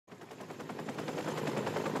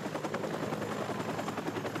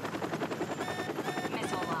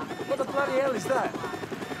the bloody hell is that?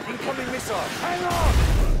 Incoming missile! Hang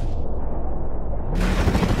on!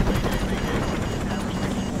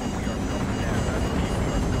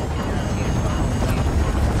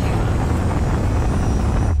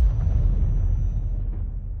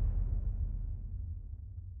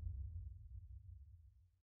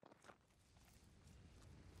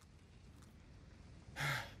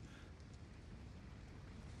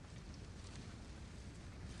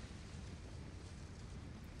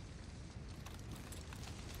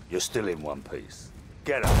 You're still in one piece.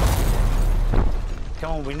 Get up.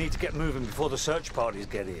 Come on, we need to get moving before the search parties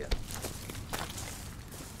get here.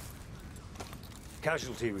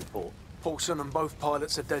 Casualty report. Paulsen and both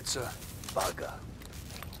pilots are dead, sir. Bugger.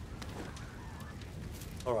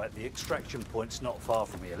 All right, the extraction point's not far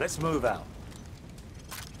from here. Let's move out.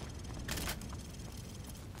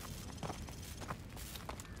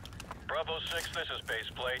 Bravo 6, this is base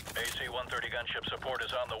plate. AC-130 gunship support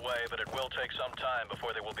is on the way, but it will take some time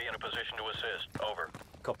before they will be in a position to assist. Over.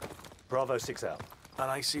 Copy. Bravo 6 out. An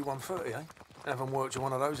AC-130, eh? Haven't worked with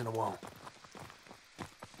one of those in a while.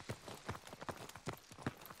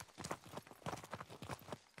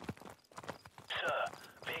 Sir,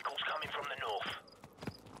 vehicles coming from the north.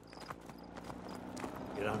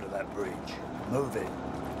 Get under that bridge. Move it.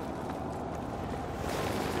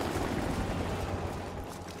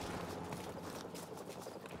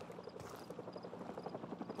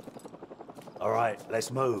 All right,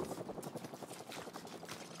 let's move.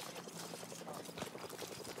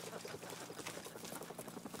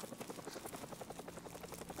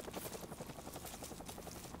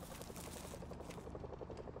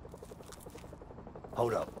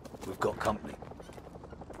 Hold up, we've got company.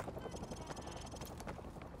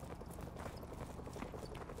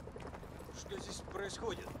 Что здесь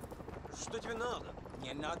происходит? Что тебе надо?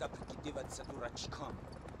 Не надо прикидываться дурачком.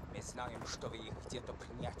 Мы знаем, что вы их где-то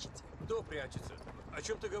прячете. Кто прячется? О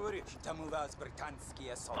чем ты говоришь? Там у вас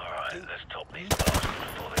британские All солдаты. right, let's top these bastards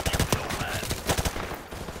before they kill the old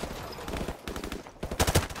man.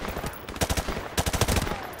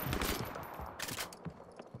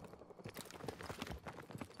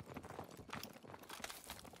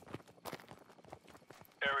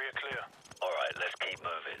 Area clear. All right, let's keep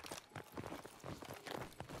moving.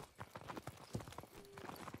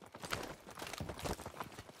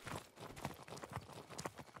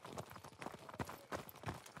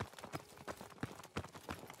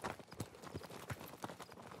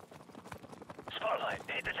 Spotlight,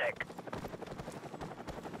 hit the deck.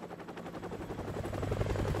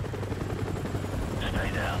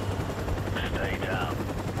 Stay down. Stay down.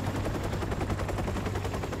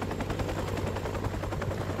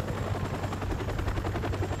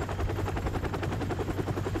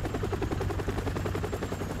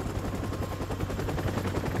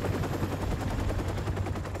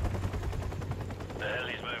 The hell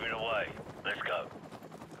is moving away. Let's go.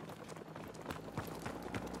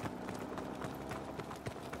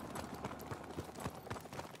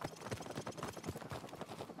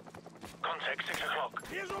 Contact 6 o'clock.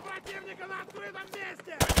 Вижу противника на открытом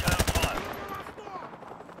месте! Return fire. На восток!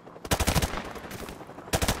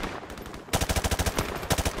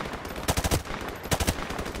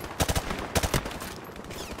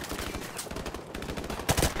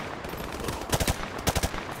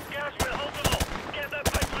 Gasman, hold them off. Get that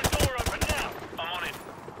basement door open now. I'm on it.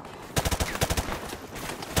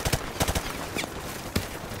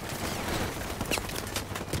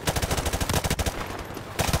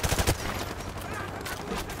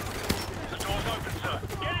 The door's open, sir.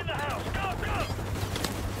 Get in the house. Go, go!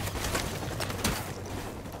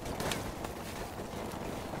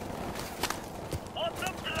 What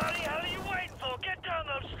the bloody hell are you waiting for? Get down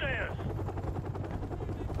those stairs.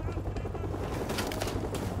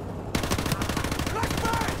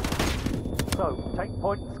 So, take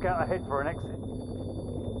point and scout ahead for an exit.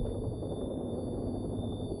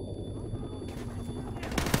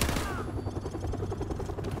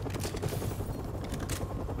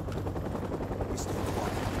 It's still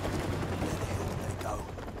quiet. Where the hell did they go?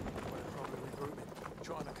 Well, they're probably regrouping,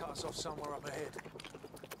 trying to cut us off somewhere up ahead.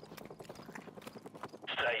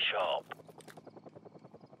 Stay sharp.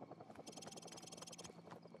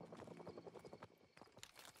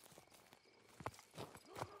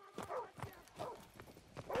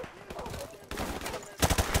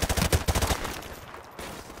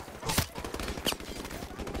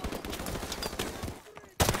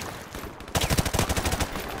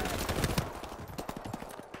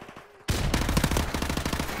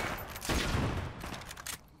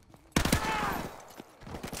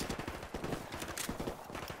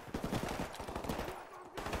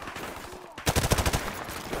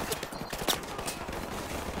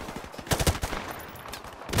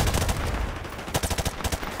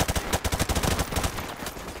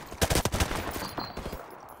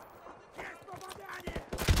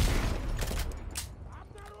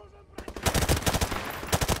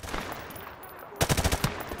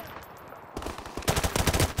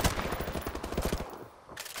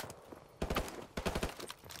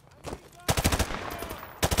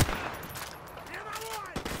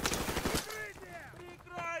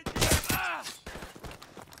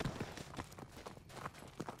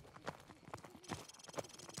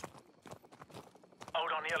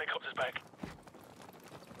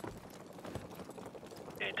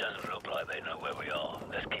 Doesn't look like they know where we are.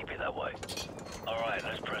 Let's keep it that way. Alright,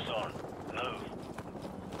 let's press on. Move.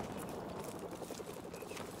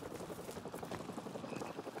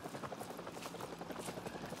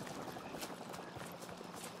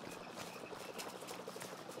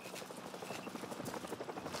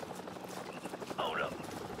 Hold up.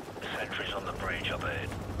 Sentries on the bridge up ahead.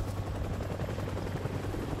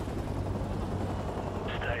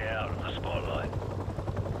 Stay out of the spotlight.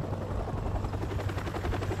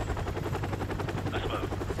 Let's move,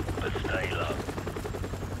 but stay low.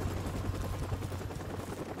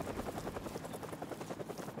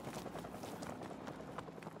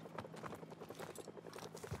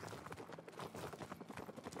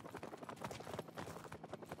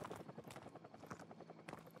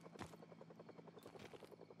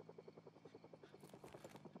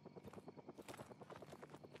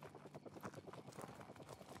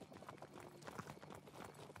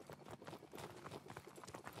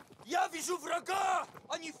 Я вижу врага!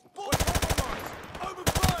 Они в поле! Open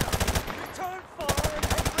fire! Return fire and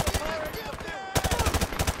head for the fire engine of the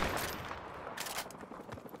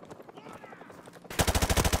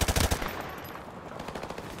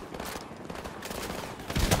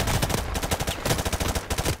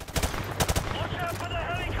Watch out for the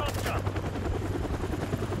helicopter!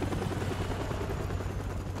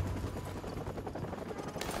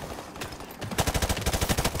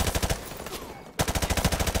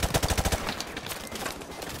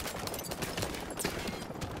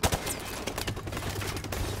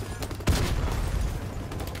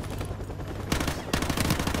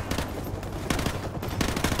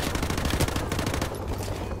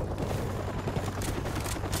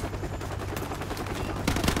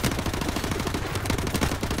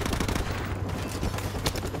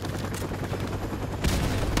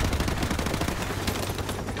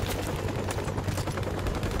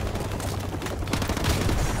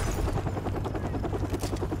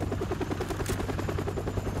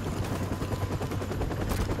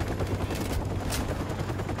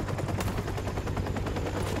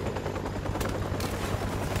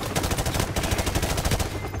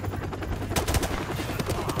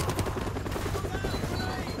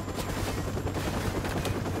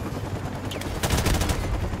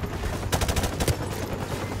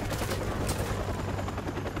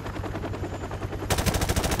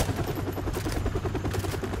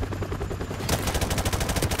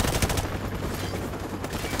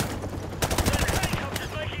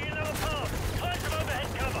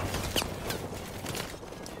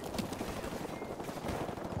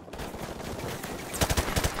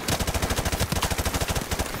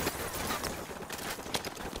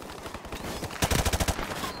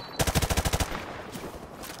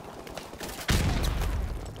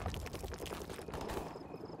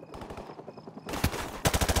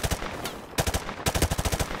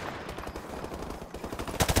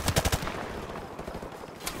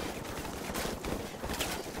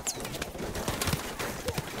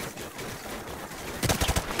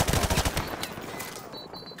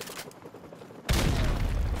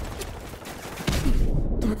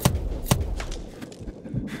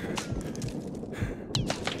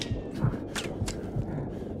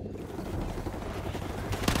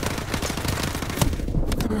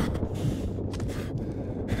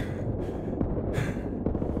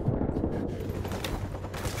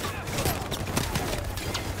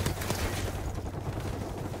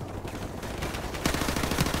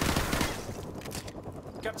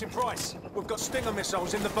 Captain Price, we've got Stinger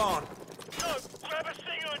missiles in the barn. No! Grab a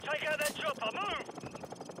Stinger and take out that chopper! Move!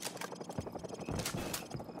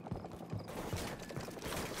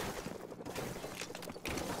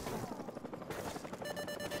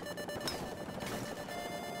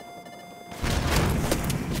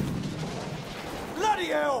 Bloody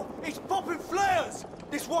hell! It's popping flares!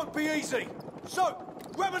 This won't be easy. So,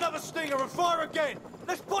 grab another Stinger and fire again.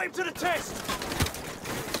 Let's put him to the test!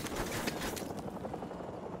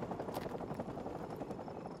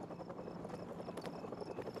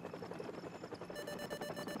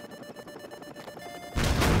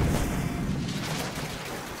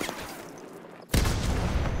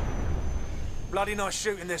 Bloody nice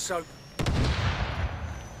shooting this, Soap.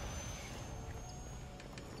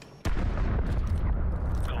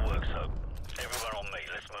 Good work, Soap. Everyone on me,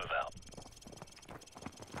 let's move out.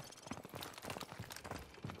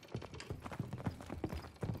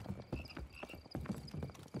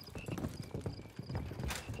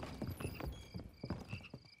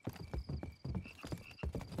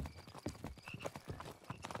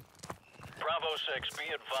 Bravo 6, be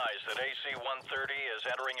advised that AC-130 is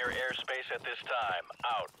entering your airspace at this time.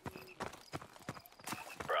 Out.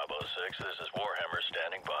 Bravo 6, this is Warhammer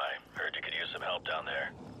standing by. Heard you could use some help down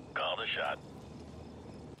there. a shot.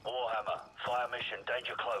 Warhammer, fire mission,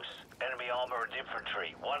 danger close. Enemy armor and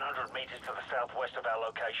infantry, 100 meters to the southwest of our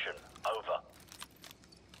location. Over.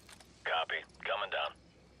 Copy. Coming down.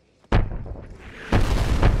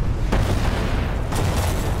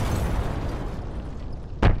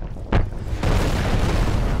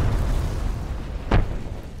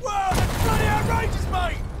 Whoa, that's bloody outrageous,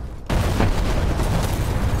 mate!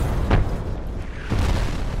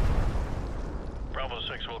 Bravo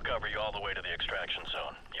 6 will cover you all the way to the extraction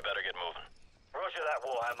zone. You better get moving. Roger that,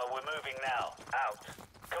 Warhammer. We're moving now. Out.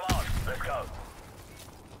 Come on, let's go.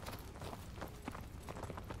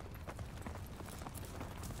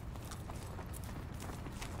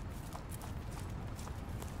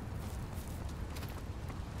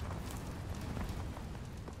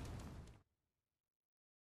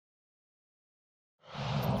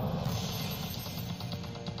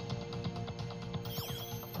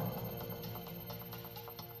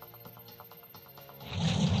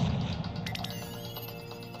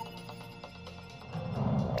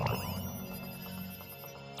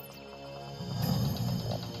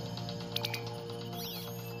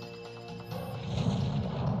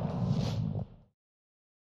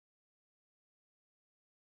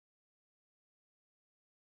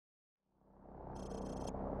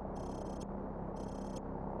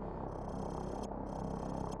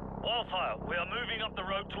 Wildfire, we are moving up the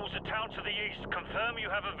road towards a town to the east. Confirm you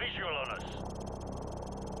have a visual on us.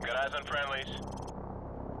 Got eyes on friendlies.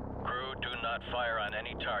 Crew, do not fire on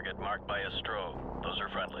any target marked by a strobe. Those are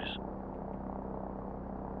friendlies.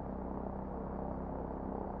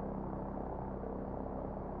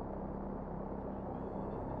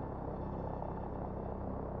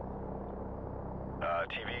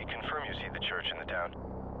 TV, confirm you see the church in the town.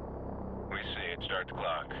 We see it. Start the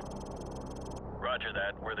clock. Roger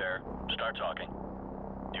that. We're there. Start talking.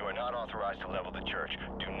 You are not authorized to level the church.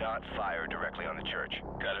 Do not fire directly on the church.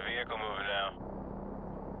 Got a vehicle moving now.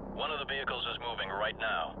 One of the vehicles is moving right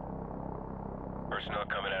now. Personnel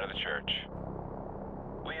coming out of the church.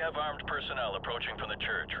 We have armed personnel approaching from the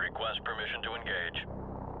church. Request permission to engage.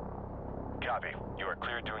 Copy. You are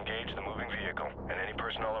cleared to engage the moving vehicle and any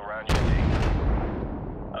personnel around you see.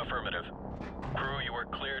 Affirmative. Crew, you are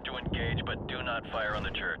cleared to engage, but do not fire on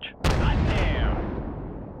the church. God damn!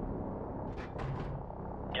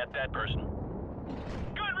 Get that person.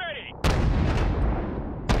 Gun ready!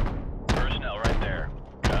 Personnel right there.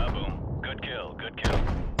 Kaboom. Good kill, good kill.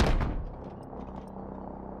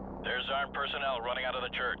 There's armed personnel running out of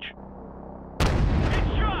the church. Get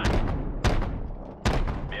shot!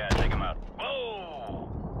 Yeah, take him out. Whoa!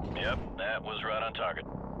 Yep, that was right on target.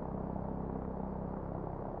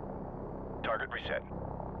 Target reset.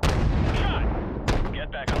 Shot!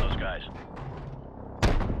 Get back on those guys.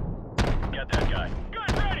 Get that guy.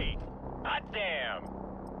 Gun ready! Hot damn!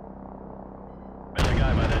 There's a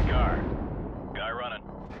guy by that car. Guy running.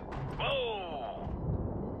 Whoa!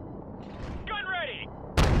 Gun ready!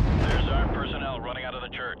 There's armed personnel running out of the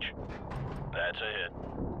church. That's a hit.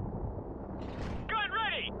 Gun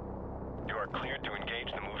ready! You are cleared to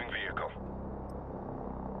engage the moving vehicle.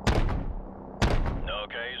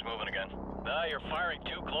 Okay, he's moving again. Nah, you're firing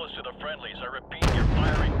too close to the friendlies. I repeat, you're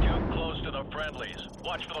firing too close to the friendlies.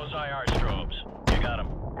 Watch for those IR strobes. You got him.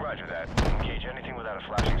 Roger that. Engage anything without a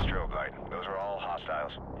flashing strobe light. Those are all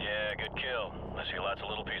hostiles. Yeah, good kill. I see lots of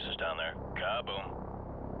little pieces down there. Kaboom.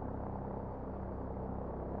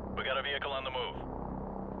 We got a vehicle on the move.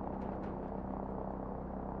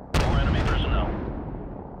 More enemy personnel.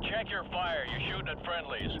 Check your fire. You're shooting at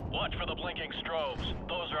friendlies. Watch for the blinking strobes.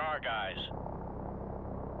 Those are our guys.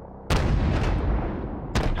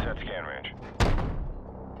 Set scan range.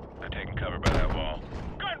 They're taking cover by that wall.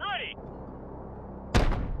 Gun ready!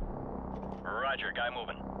 Roger, guy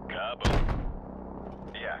moving. Kaboom.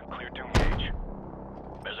 Yeah, cleared to engage.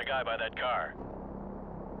 There's a guy by that car.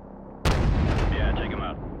 Yeah, take him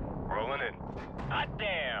out. Rolling in. Hot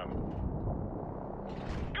damn!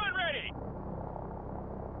 Gun ready!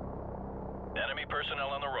 Enemy personnel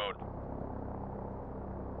on the road.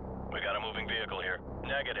 We got a moving vehicle here.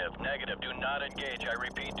 Negative, negative. Do not engage. I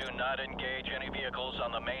repeat, do not engage any vehicles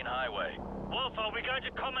on the main highway. Wildfire, we're going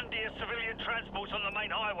to commandeer civilian transports on the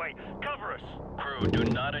main highway. Cover us. Crew, do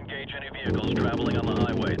not engage any vehicles traveling on the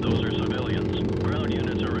highway. Those are civilians. Ground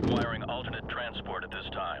units are requiring alternate transport at this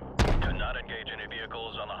time. Do not engage any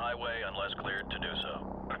vehicles on the highway unless cleared to do so.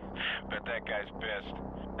 Bet that guy's pissed.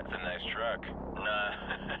 That's a nice truck. Nah,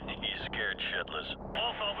 he's scared shitless.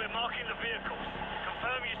 Wildfire, we're marking the vehicles.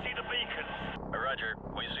 Confirm you see the beacons. Roger,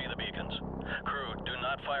 we see the beacons. Crew, do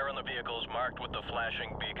not fire on the vehicles marked with the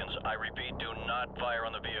flashing beacons. I repeat, do not fire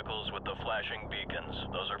on the vehicles with the flashing beacons.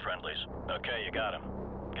 Those are friendlies. Okay, you got him.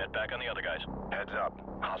 Get back on the other guys. Heads up.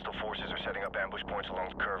 Hostile forces are setting up ambush points along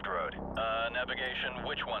the curved road. Navigation,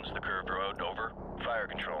 which one's the curved road? Over. Fire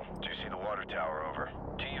control. Do you see the water tower? Over.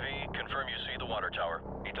 TV, confirm you see the water tower.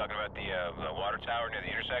 You talking about the water tower near the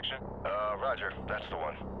intersection? Roger. That's the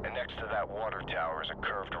one. And next to that water tower is a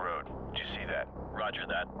curved road. Do you see that? Roger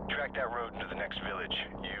that. Track that road into the next village.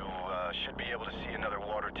 You, should be able to see another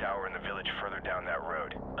water tower in the village further down that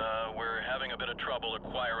road. We're having a bit of trouble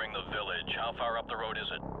acquiring the village. How far up the road is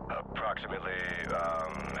it? Approximately,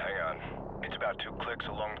 hang on. It's about 2 clicks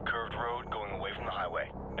along the curved road going away from the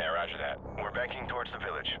highway. Yeah, roger that. We're banking towards the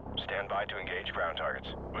village. Stand by to engage ground targets.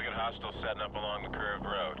 We got hostiles setting up along the curved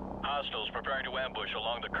road. Hostiles preparing to ambush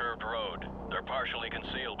along the curved road. They're partially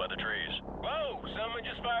concealed by the trees. Whoa! Someone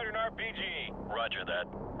just fired an RPG! Roger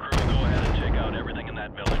that. Crew, go ahead and take out everything in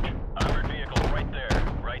that village. Armored vehicle right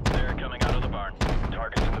there coming out of the barn.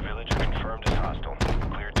 Targets in the village are confirmed as hostile.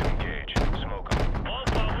 Cleared to engage. Smoke them.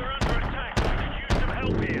 Alpha, we're under attack. We could use some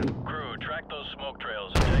help here. Crew, track those smoke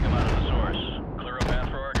trails and take them out of the source. Clear a path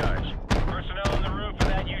for our guys. Personnel on the roof of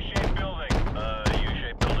that U-shaped building.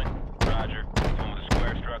 U-shaped building? Roger. The one with the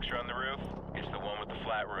square structure on the roof? It's the one with the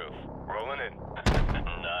flat roof. Rolling in.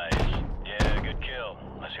 Nice. Yeah, good kill.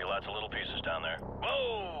 I see lots of little pieces down there.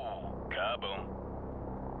 Whoa! Kaboom.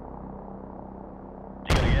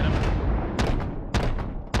 You gonna get him?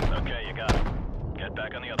 Okay, you got him. Get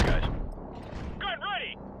back on the other guys. Gun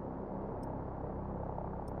ready!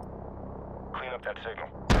 Clean up that signal.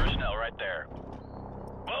 Personnel right there.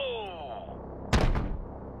 Whoa!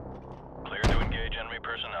 Clear to engage enemy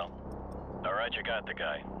personnel. Alright, you got the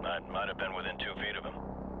guy. I might have been within 2 feet of him.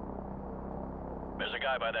 There's a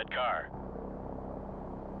guy by that car.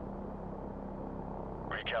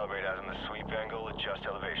 Recalibrate out on the sweep angle, adjust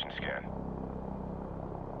elevation scan.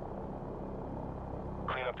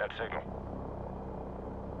 Clean up that signal.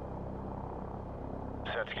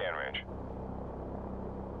 Set scan range.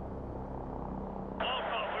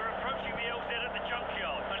 Alpha, we're approaching the LZ at the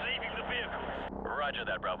junkyard and leaving the vehicles. Roger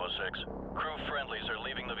that, Bravo 6. Crew friendlies are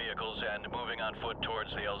leaving the vehicles and moving on foot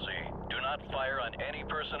towards the LZ. Do not fire on any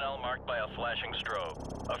personnel marked by a flashing strobe.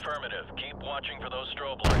 Affirmative. Keep watching for those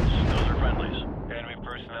strobe lights. Those are friendlies. Enemy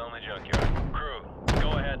personnel in the junkyard. Crew,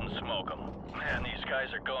 go ahead and smoke them. Man, these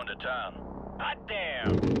guys are going to town. Hot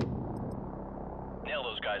damn! Nail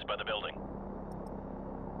those guys by the building.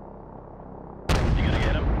 You gonna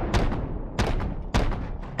get him?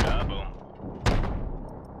 Kaboom.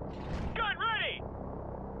 Gun ready!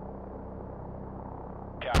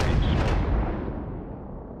 Copy. Smoke.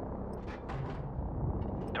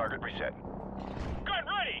 Target reset. Gun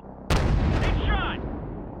ready! It's shot!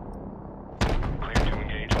 Clear to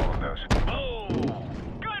engage all of those. Oh!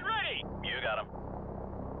 Gun ready! You got him.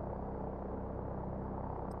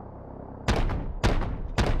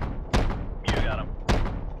 You got him.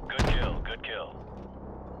 Good kill, good kill.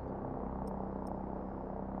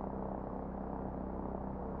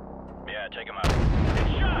 Yeah, take him out.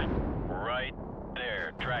 It's shot! Right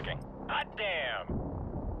there, tracking. Hot damn!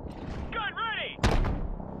 Gun ready!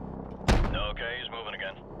 Okay, he's moving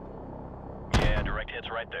again. Yeah, direct hits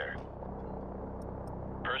right there.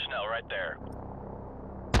 Personnel right there.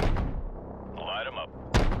 Light him up.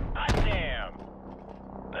 Hot damn!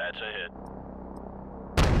 That's a hit.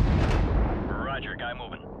 Roger, guy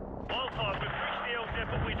moving. Alpha, we've reached the LZ,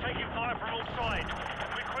 but we're taking fire from all sides.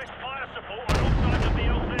 Request fire support on all sides of the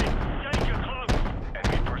LZ. Danger close.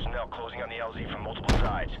 Enemy personnel closing on the LZ from multiple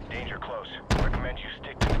sides. Danger close. Recommend you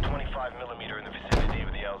stick to the 25mm in the vicinity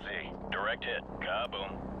of the LZ. Direct hit.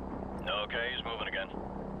 Kaboom. Okay, he's moving again.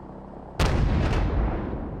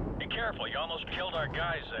 Be careful, you almost killed our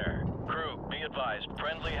guys there. Crew, be advised.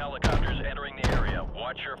 Friendly helicopters entering the area.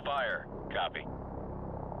 Watch your fire. Copy.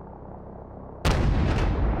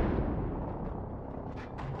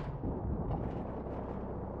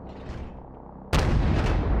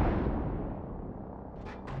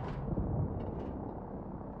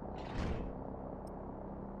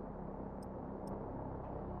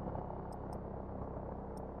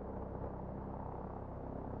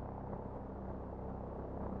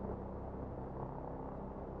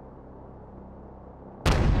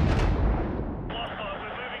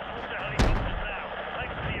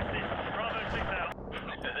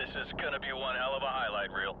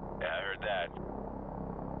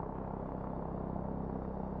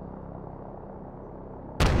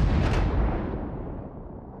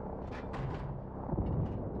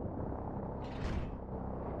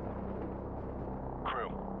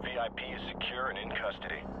 VIP is secure and in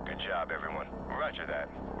custody. Good job, everyone. Roger that.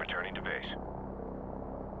 Returning to base.